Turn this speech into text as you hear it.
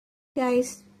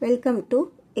Guys, welcome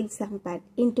to ExamPad.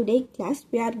 In today's class,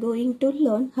 we are going to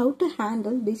learn how to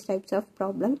handle these types of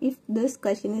problem if this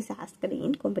question is asked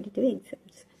in competitive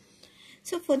exams.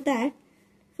 So for that,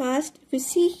 first we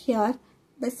see here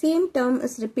the same term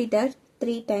is repeated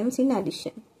 3 times in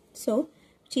addition. So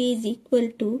g is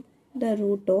equal to the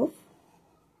root of,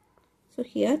 so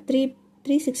here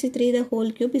 363 the whole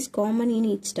cube is common in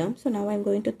each term. So now I am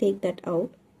going to take that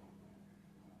out.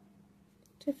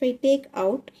 So if I take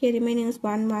out, here remaining is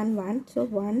 1, 1, 1. So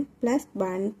 1 plus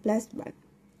 1 plus 1.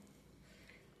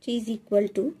 G is equal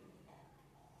to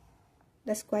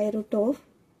the square root of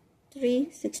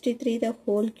 363 the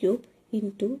whole cube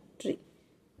into 3.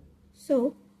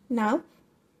 So now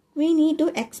we need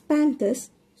to expand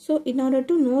this. So in order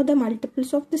to know the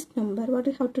multiples of this number, what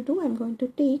we have to do? I am going to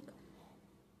take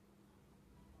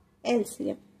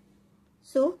LCM.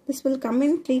 So this will come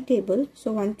in 3 table.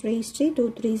 So 1 3 is 3,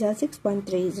 2 3s are 6, 1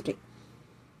 3 is 3.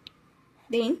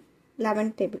 Then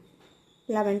 11 table,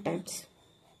 11 times.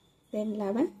 Then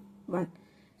 11, 1.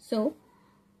 So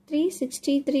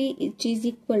 363 is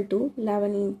equal to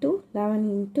 11 into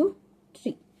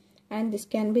 3. And this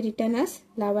can be written as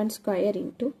 11 square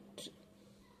into 3.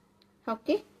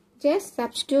 Okay. Just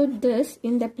substitute this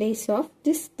in the place of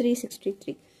this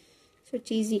 363. So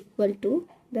g is equal to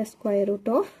the square root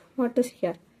of, what is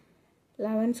here?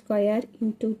 11 square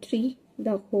into 3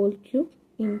 the whole cube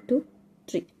into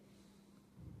 3.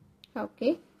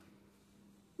 Okay.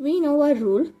 We know a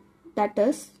rule, that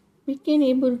is we can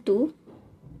able to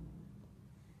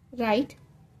write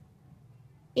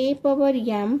a power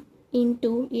m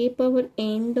into a power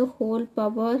n the whole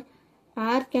power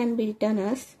r can be written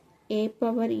as a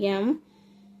power m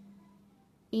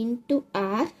into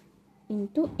r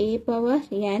into a power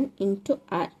n into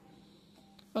r.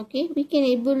 Okay, we can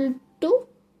able to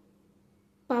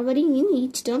powering in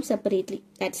each term separately.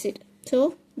 That's it.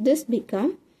 So this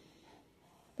become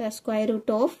the square root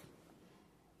of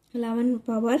 11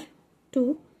 power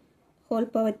 2 whole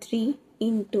power 3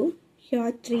 into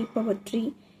here 3 power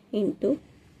 3 into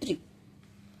 3.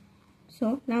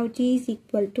 So now g is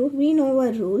equal to, we know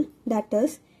a rule, that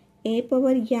is a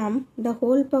power m the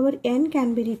whole power n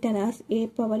can be written as a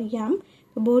power m,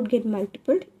 both get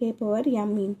multiplied, a power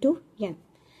m into n.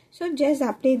 So just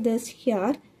apply this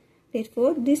here.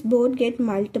 Therefore this both get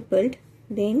multiplied.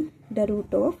 Then the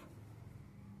root of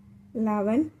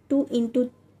 11, 2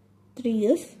 into 3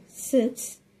 is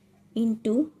 6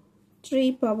 into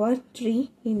 3 power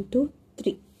 3 into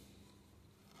 3.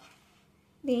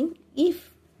 Then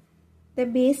if the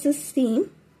base is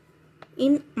same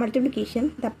in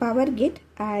multiplication, the power get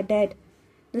added.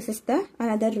 This is the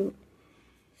another rule.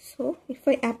 So if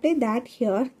I apply that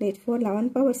here, therefore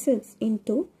 11 power 6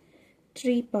 into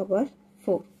 3 power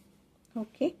 4.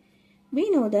 Okay. We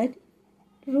know that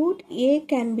root a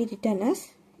can be written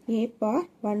as a power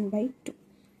 1 by 2.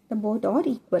 The both are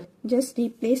equal. Just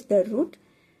replace the root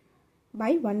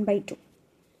by 1 by 2.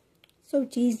 So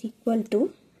g is equal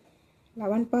to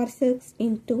 11 power 6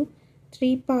 into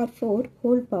 3 power 4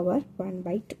 whole power 1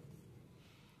 by 2.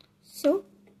 So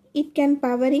it can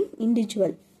power in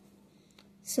individual.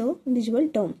 So individual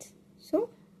terms. So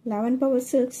 11 power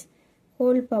 6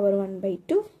 whole power 1 by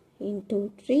 2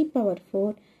 into 3 power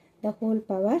 4 the whole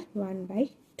power 1 by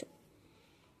 2.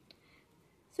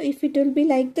 So if it will be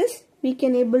like this, we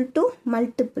can able to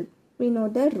multiple. We know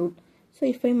the root. So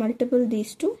if I multiple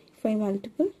these two, if I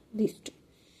multiple these two.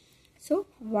 So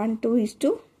 1 2 is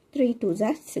to 3 2s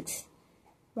are 6.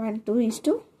 1 2 is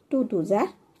to 2 2s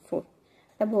are 4.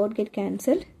 The both get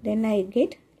cancelled. Then I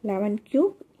get 11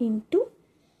 cube into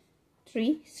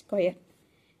 3 square.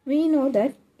 We know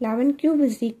that 11 cube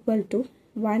is equal to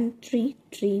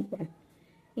 1331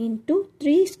 into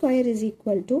 3 square is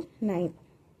equal to 9.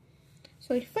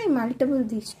 So if I multiple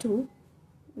these two,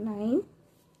 9,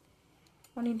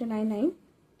 1 into 9, 9,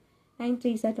 9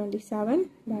 3s are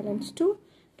 27, balance 2,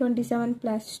 27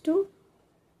 plus 2,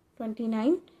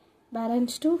 29,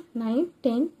 balance 2, 9,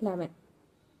 10, 11.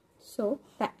 So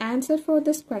the answer for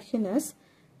this question is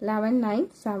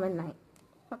 11979.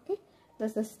 Okay,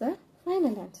 this is the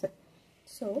final answer.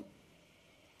 So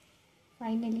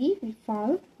finally we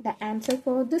found the answer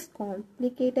for this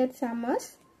complicated sum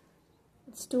is,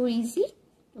 it's too easy,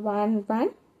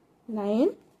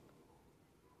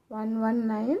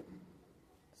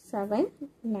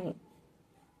 11979.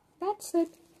 That's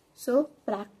it. So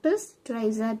practice,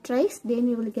 tries are tries, then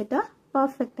you will get a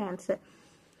perfect answer.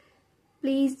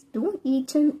 Please do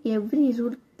each and every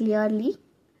rule clearly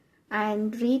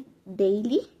and read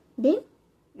daily. Then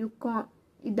you can't,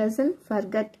 it doesn't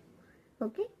forget.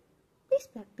 Okay, please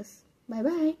practice. Bye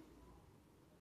bye.